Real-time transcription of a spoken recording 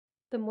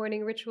The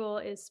morning ritual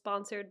is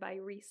sponsored by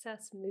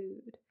Recess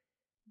Mood.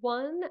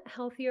 One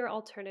healthier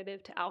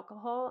alternative to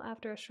alcohol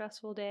after a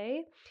stressful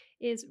day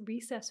is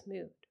Recess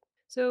Mood.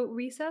 So,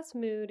 Recess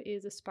Mood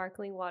is a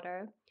sparkling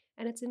water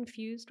and it's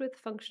infused with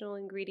functional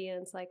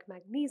ingredients like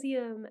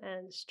magnesium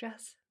and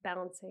stress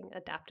balancing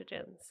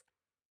adaptogens.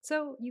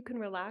 So, you can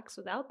relax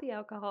without the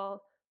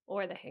alcohol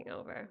or the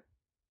hangover.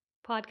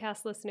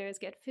 Podcast listeners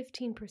get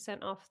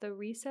 15% off the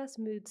Recess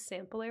Mood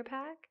Sampler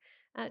Pack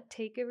at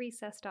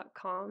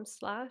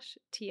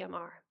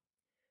takearecess.com/TMR.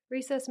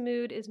 Recess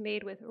Mood is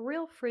made with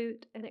real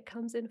fruit and it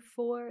comes in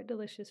 4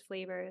 delicious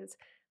flavors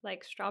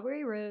like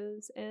strawberry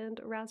rose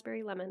and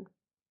raspberry lemon.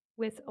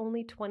 With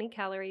only 20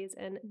 calories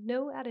and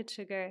no added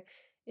sugar,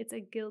 it's a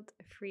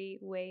guilt-free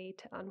way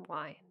to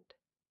unwind.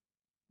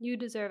 You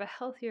deserve a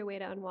healthier way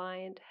to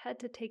unwind. Head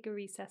to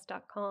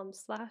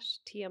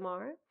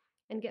takearecess.com/TMR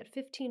and get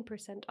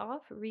 15%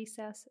 off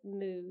Recess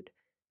Mood,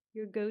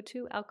 your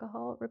go-to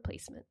alcohol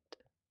replacement.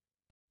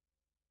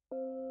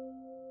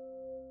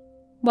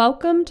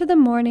 Welcome to the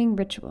Morning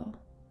Ritual.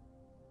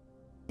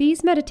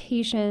 These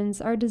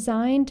meditations are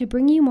designed to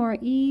bring you more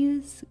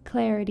ease,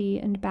 clarity,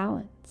 and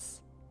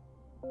balance.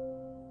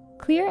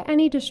 Clear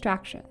any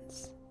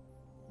distractions,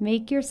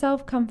 make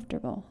yourself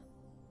comfortable,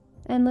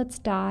 and let's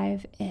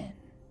dive in.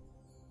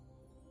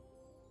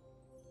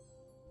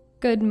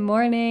 Good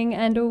morning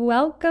and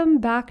welcome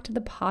back to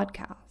the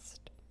podcast.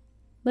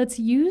 Let's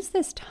use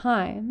this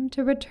time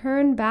to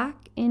return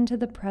back into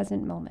the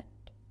present moment,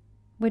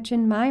 which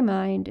in my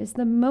mind is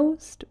the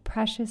most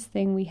precious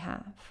thing we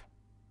have.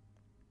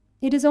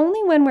 It is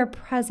only when we're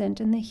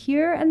present in the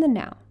here and the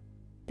now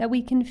that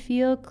we can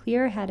feel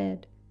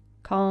clear-headed,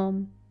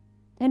 calm,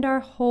 and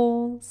our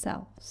whole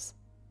selves.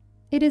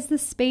 It is the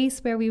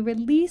space where we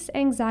release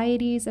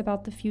anxieties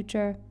about the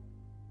future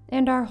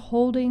and our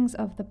holdings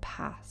of the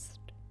past.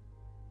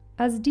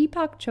 As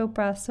Deepak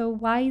Chopra so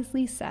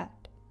wisely said,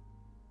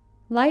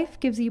 life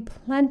gives you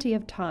plenty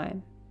of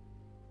time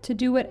to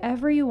do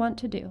whatever you want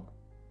to do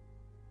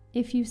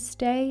if you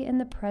stay in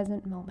the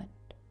present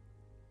moment.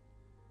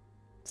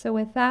 So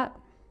with that,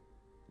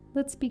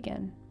 let's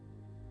begin.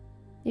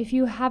 If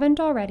you haven't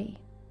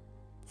already,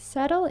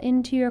 settle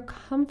into your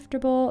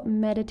comfortable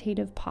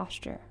meditative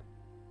posture.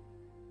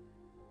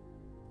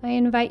 I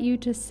invite you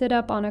to sit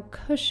up on a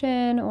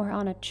cushion or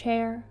on a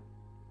chair,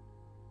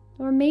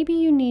 or maybe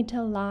you need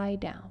to lie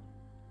down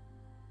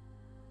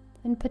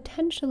and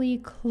potentially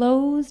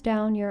close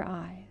down your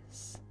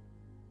eyes.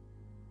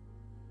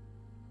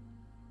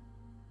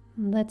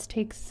 Let's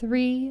take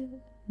 3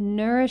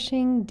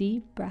 nourishing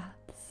deep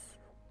breaths.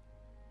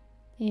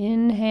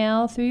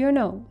 Inhale through your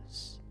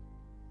nose.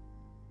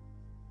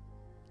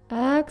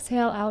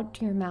 Exhale out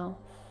to your mouth.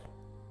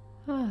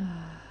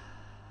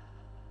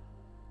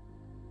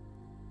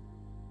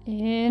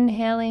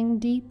 Inhaling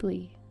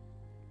deeply.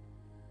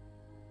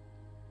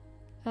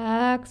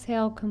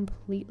 Exhale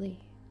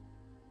completely.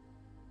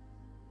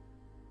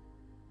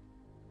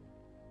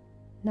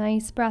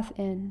 Nice breath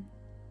in.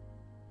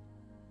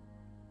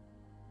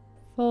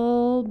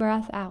 Full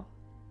breath out.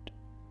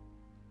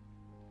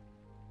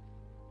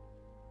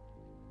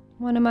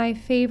 One of my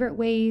favorite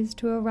ways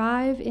to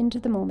arrive into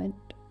the moment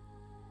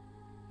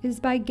is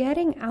by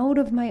getting out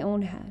of my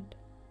own head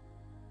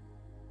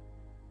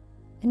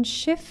and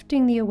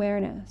shifting the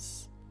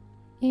awareness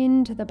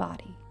into the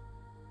body.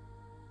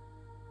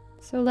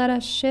 So let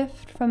us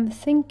shift from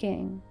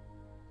thinking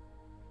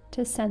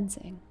to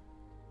sensing.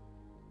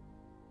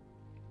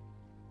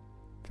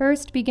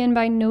 First, begin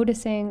by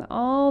noticing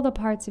all the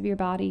parts of your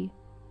body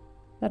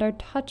that are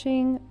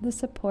touching the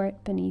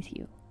support beneath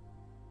you.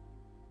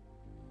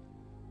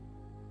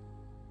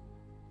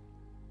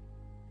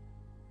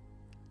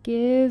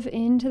 Give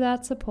into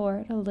that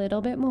support a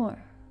little bit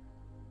more,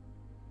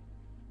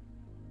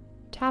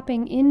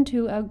 tapping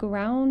into a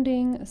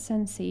grounding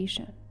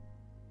sensation.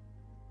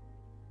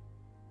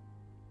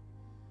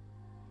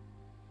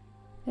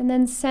 And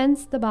then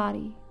sense the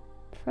body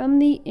from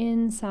the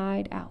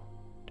inside out.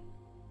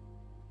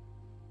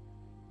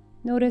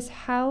 Notice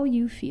how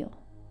you feel.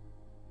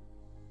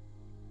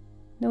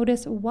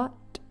 Notice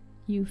what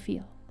you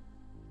feel.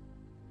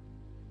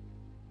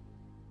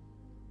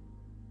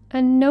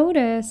 And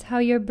notice how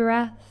your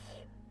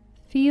breath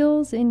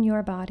feels in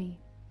your body.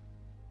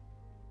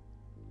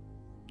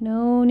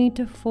 No need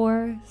to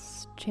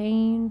force,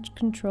 change,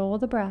 control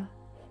the breath.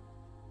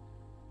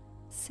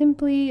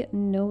 Simply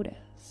notice.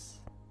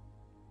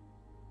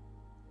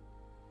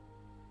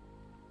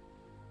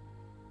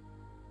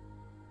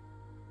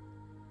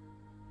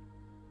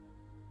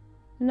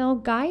 And I'll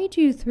guide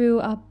you through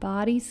a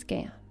body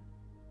scan.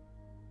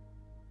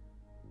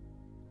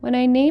 When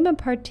I name a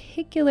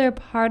particular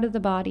part of the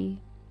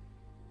body,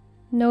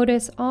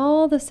 notice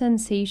all the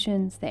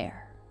sensations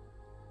there.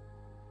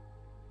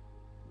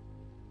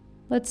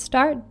 Let's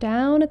start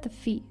down at the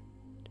feet.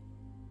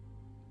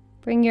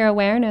 Bring your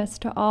awareness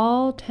to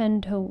all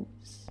 10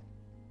 toes.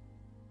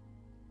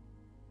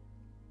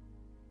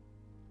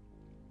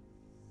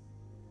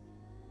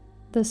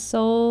 The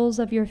soles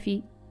of your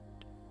feet.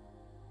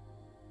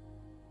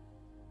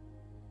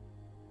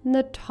 and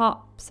the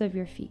tops of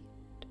your feet.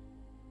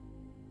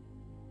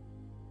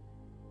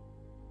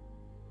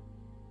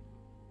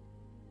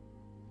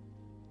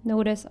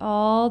 Notice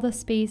all the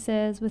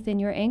spaces within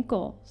your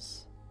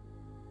ankles.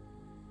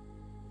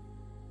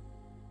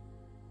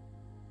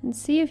 And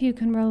see if you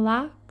can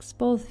relax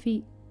both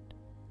feet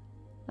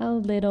a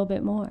little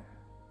bit more.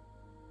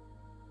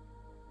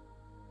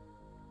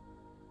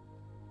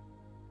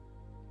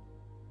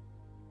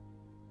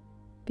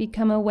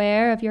 Become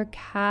aware of your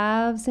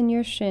calves and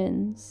your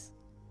shins,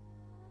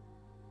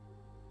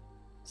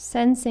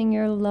 sensing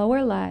your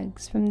lower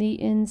legs from the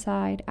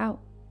inside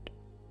out.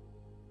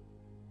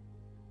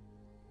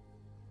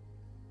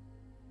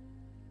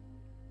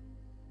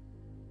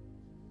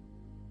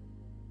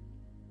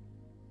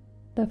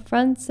 The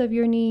fronts of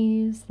your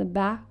knees, the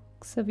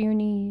backs of your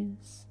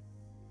knees.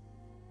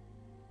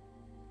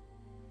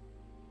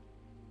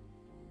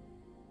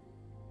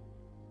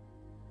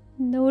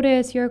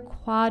 Notice your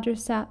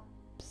quadriceps,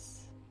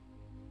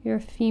 your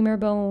femur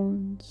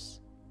bones,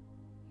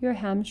 your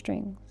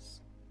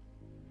hamstrings.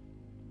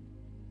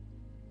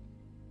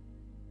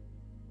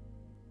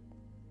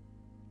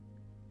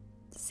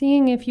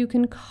 Seeing if you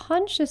can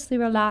consciously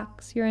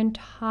relax your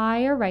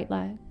entire right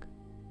leg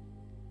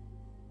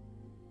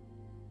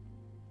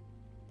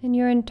and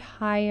your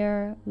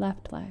entire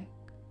left leg.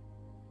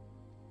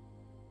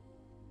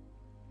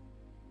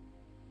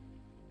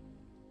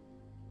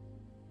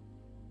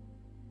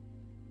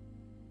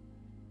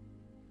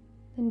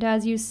 And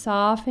as you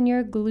soften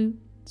your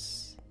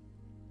glutes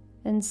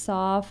and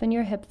soften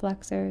your hip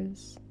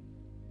flexors,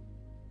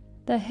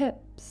 the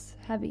hips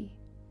heavy.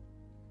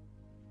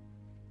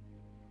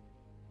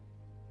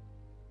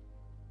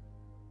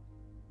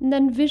 And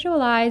then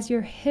visualize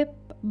your hip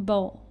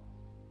bowl.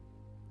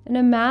 And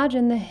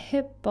imagine the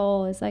hip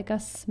bowl is like a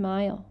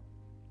smile.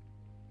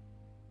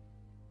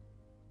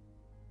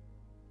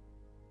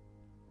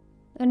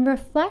 And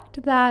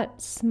reflect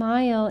that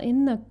smile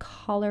in the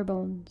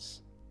collarbones.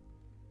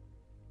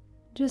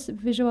 Just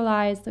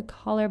visualize the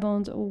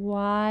collarbones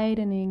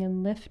widening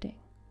and lifting,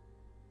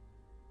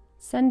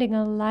 sending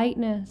a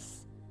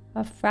lightness,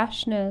 a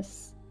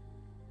freshness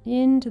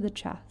into the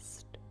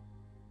chest.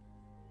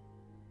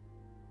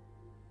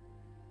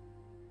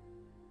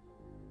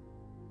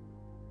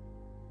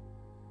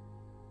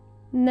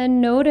 And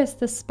then notice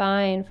the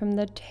spine from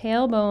the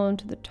tailbone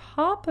to the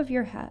top of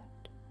your head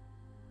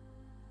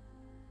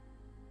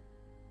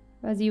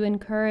as you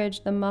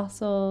encourage the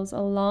muscles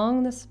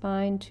along the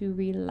spine to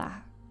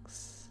relax.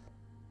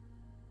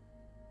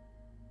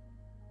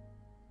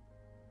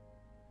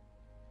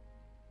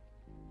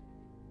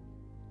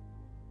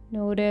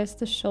 Notice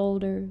the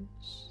shoulders.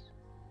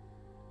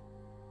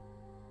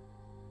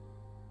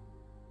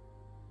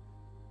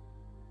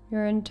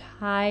 Your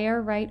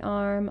entire right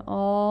arm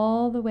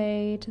all the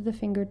way to the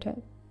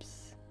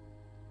fingertips.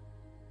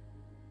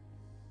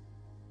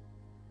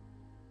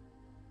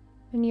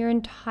 And your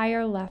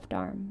entire left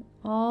arm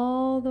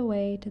all the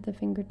way to the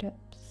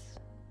fingertips.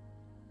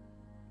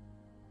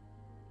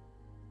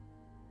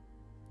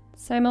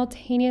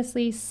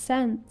 Simultaneously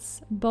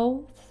sense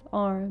both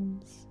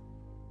arms.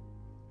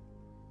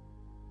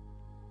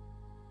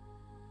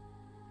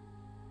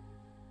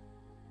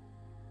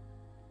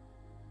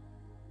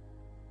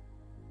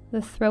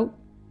 The throat,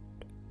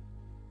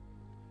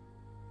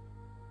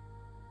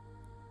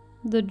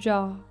 the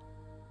jaw,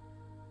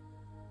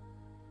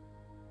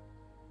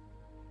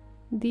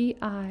 the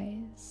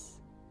eyes,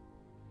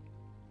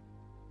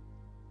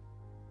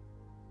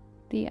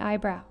 the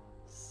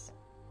eyebrows,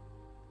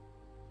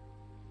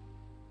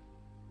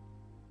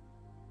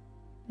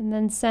 and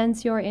then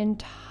sense your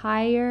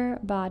entire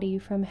body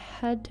from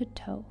head to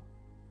toe.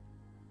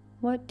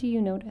 What do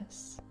you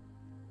notice?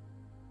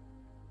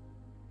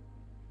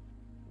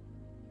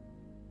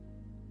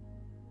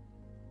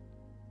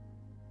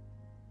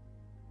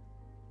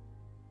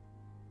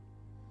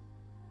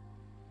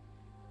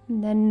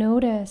 And then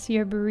notice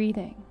your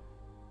breathing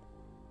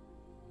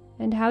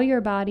and how your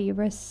body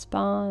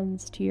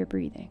responds to your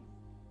breathing.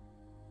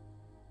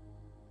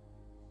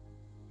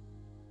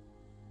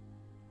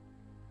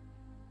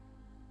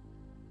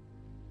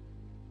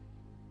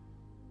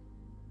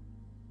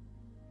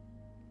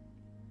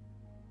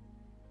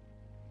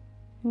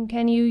 And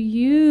can you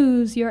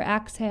use your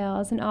exhale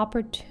as an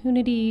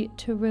opportunity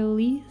to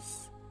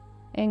release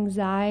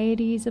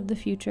anxieties of the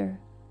future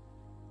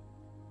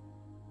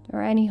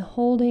or any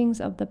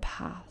holdings of the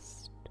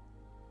past?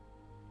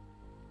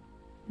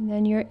 And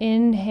then your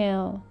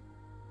inhale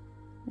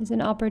is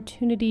an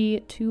opportunity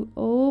to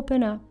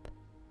open up,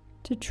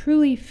 to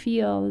truly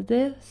feel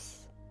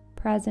this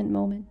present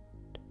moment.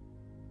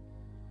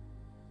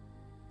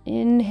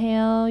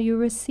 Inhale, you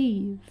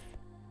receive.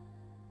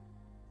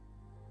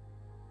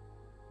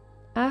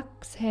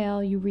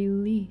 Exhale, you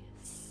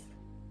release.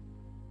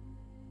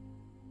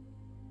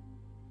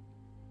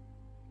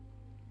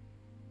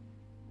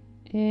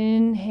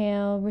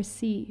 Inhale,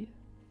 receive.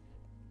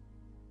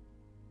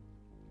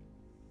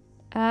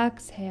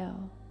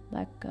 Exhale,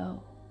 let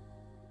go.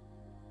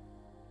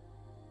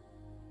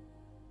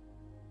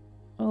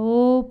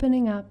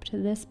 Opening up to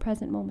this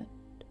present moment.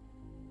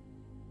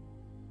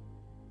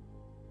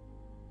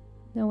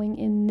 knowing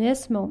in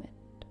this moment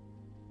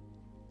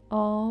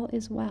all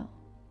is well.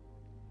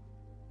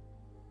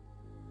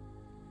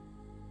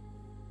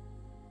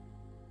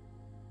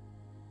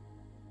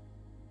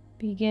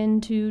 Begin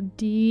to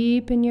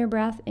deepen your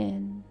breath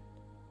in,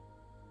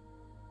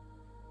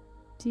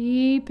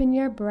 deepen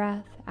your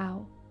breath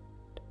out.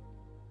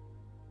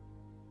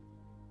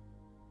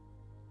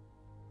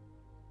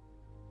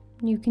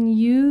 You can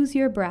use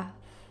your breath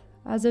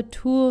as a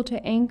tool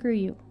to anchor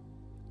you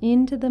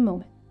into the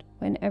moment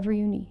whenever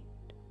you need.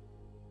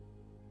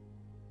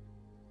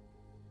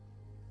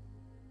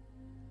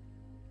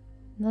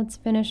 Let's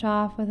finish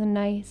off with a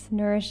nice,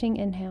 nourishing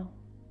inhale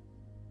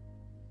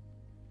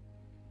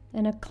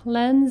and a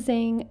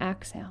cleansing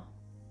exhale.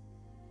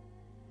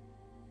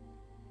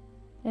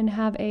 And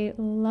have a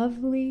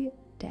lovely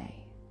day.